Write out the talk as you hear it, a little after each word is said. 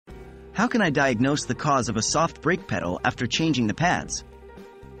How can I diagnose the cause of a soft brake pedal after changing the pads?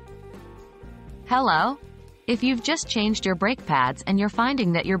 Hello? If you've just changed your brake pads and you're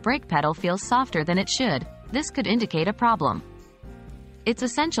finding that your brake pedal feels softer than it should, this could indicate a problem. It's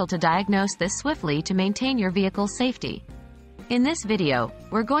essential to diagnose this swiftly to maintain your vehicle's safety. In this video,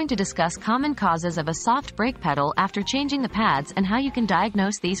 we're going to discuss common causes of a soft brake pedal after changing the pads and how you can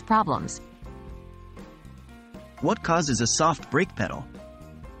diagnose these problems. What causes a soft brake pedal?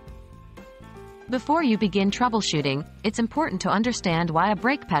 Before you begin troubleshooting, it's important to understand why a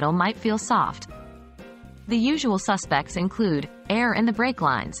brake pedal might feel soft. The usual suspects include air in the brake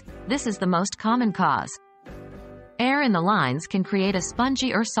lines. This is the most common cause. Air in the lines can create a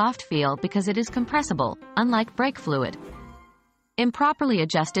spongy or soft feel because it is compressible, unlike brake fluid. Improperly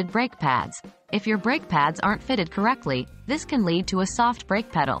adjusted brake pads. If your brake pads aren't fitted correctly, this can lead to a soft brake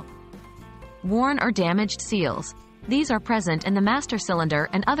pedal. Worn or damaged seals. These are present in the master cylinder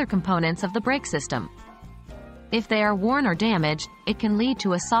and other components of the brake system. If they are worn or damaged, it can lead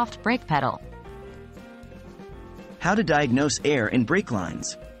to a soft brake pedal. How to diagnose air in brake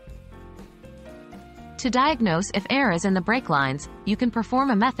lines? To diagnose if air is in the brake lines, you can perform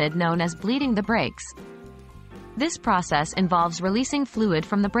a method known as bleeding the brakes. This process involves releasing fluid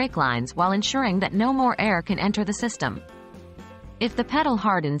from the brake lines while ensuring that no more air can enter the system. If the pedal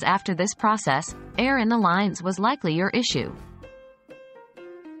hardens after this process, air in the lines was likely your issue.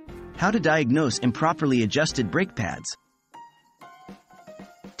 How to diagnose improperly adjusted brake pads?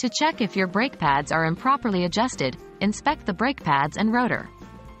 To check if your brake pads are improperly adjusted, inspect the brake pads and rotor.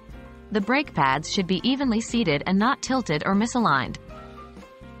 The brake pads should be evenly seated and not tilted or misaligned.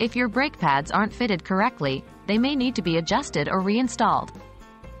 If your brake pads aren't fitted correctly, they may need to be adjusted or reinstalled.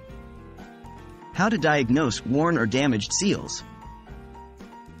 How to diagnose worn or damaged seals?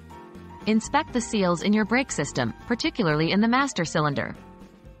 Inspect the seals in your brake system, particularly in the master cylinder.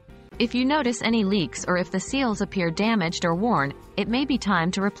 If you notice any leaks or if the seals appear damaged or worn, it may be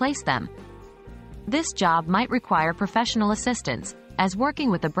time to replace them. This job might require professional assistance, as working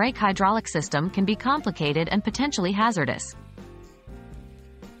with the brake hydraulic system can be complicated and potentially hazardous.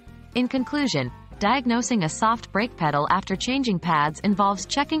 In conclusion, diagnosing a soft brake pedal after changing pads involves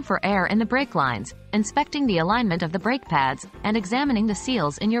checking for air in the brake lines, inspecting the alignment of the brake pads, and examining the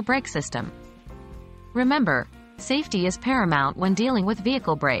seals in your brake system. Remember, safety is paramount when dealing with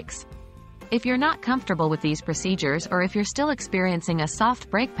vehicle brakes. If you're not comfortable with these procedures or if you're still experiencing a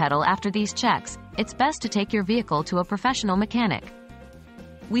soft brake pedal after these checks, it's best to take your vehicle to a professional mechanic.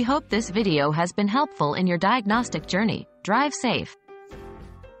 We hope this video has been helpful in your diagnostic journey. Drive safe.